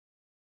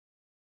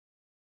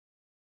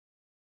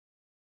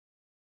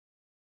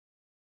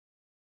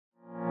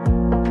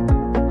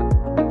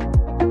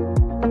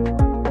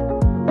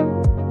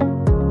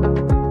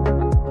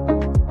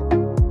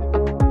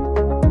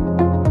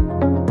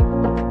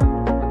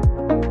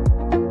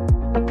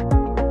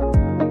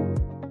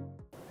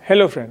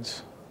Hello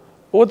friends,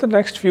 over the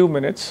next few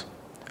minutes,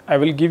 I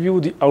will give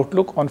you the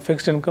outlook on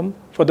fixed income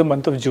for the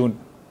month of June.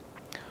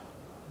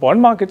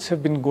 Bond markets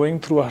have been going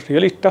through a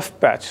really tough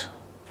patch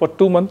for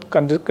 2 months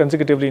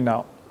consecutively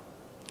now.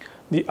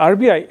 The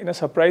RBI, in a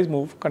surprise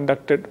move,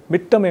 conducted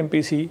midterm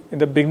MPC in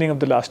the beginning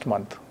of the last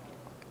month.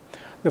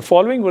 The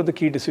following were the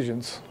key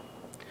decisions.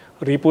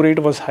 Repo rate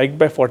was hiked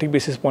by 40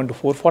 basis points to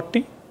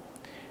 440,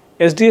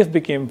 SDF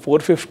became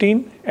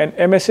 415 and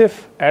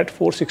MSF at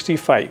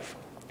 465.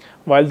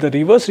 While the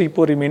reverse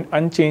repo remained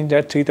unchanged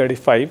at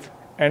 335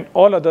 and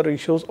all other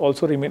ratios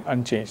also remain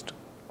unchanged.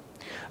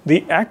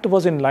 The act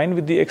was in line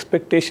with the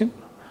expectation.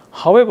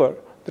 However,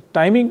 the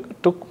timing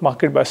took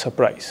market by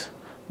surprise.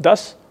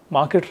 Thus,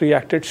 market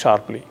reacted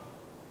sharply.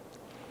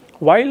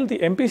 While the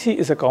MPC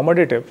is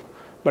accommodative,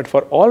 but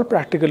for all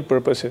practical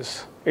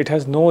purposes, it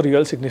has no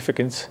real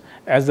significance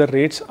as the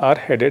rates are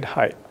headed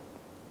high.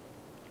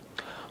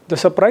 The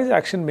surprise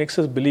action makes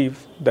us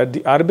believe that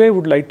the RBI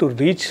would like to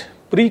reach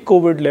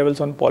pre-COVID levels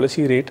on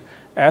policy rate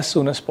as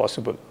soon as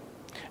possible.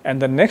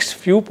 And the next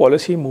few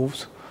policy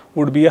moves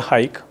would be a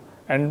hike,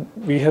 and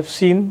we have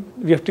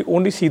to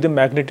only see the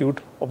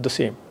magnitude of the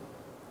same.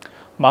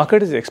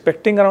 Market is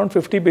expecting around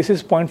 50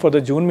 basis points for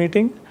the June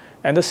meeting,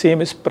 and the same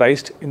is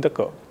priced in the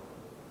curve.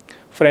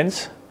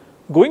 Friends,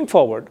 going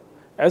forward,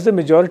 as the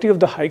majority of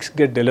the hikes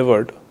get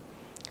delivered,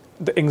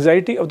 the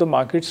anxiety of the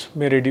markets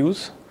may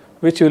reduce,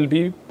 which will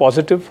be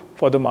positive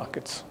for the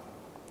markets.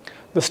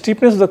 The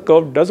steepness of the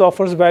curve does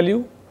offers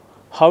value.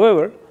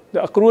 However,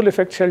 the accrual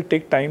effect shall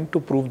take time to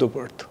prove the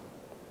worth.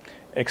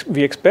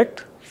 We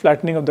expect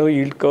flattening of the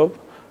yield curve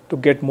to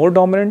get more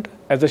dominant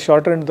as the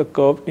shorter end of the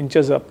curve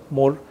inches up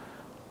more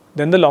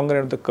than the longer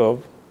end of the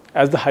curve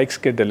as the hikes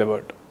get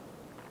delivered.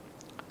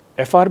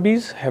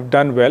 FRBs have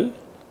done well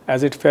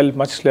as it fell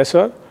much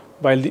lesser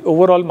while the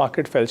overall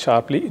market fell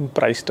sharply in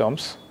price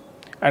terms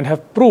and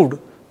have proved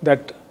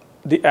that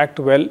they act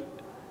well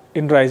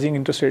in rising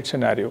interest rate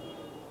scenario.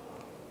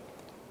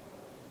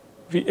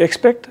 We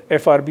expect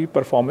FRB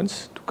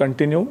performance to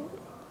continue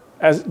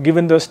as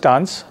given the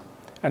stance,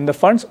 and the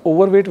funds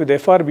overweight with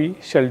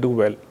FRB shall do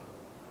well.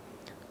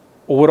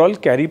 Overall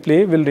carry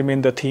play will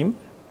remain the theme.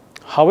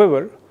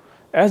 However,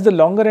 as the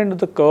longer end of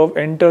the curve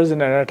enters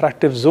in an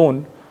attractive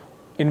zone,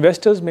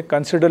 investors may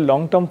consider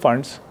long-term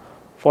funds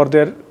for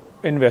their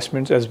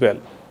investments as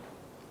well.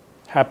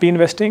 Happy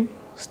investing,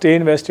 stay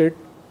invested.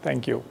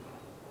 Thank you.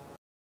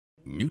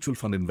 Mutual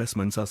fund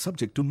investments are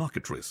subject to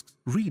market risks.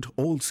 Read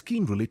all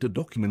scheme-related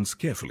documents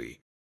carefully.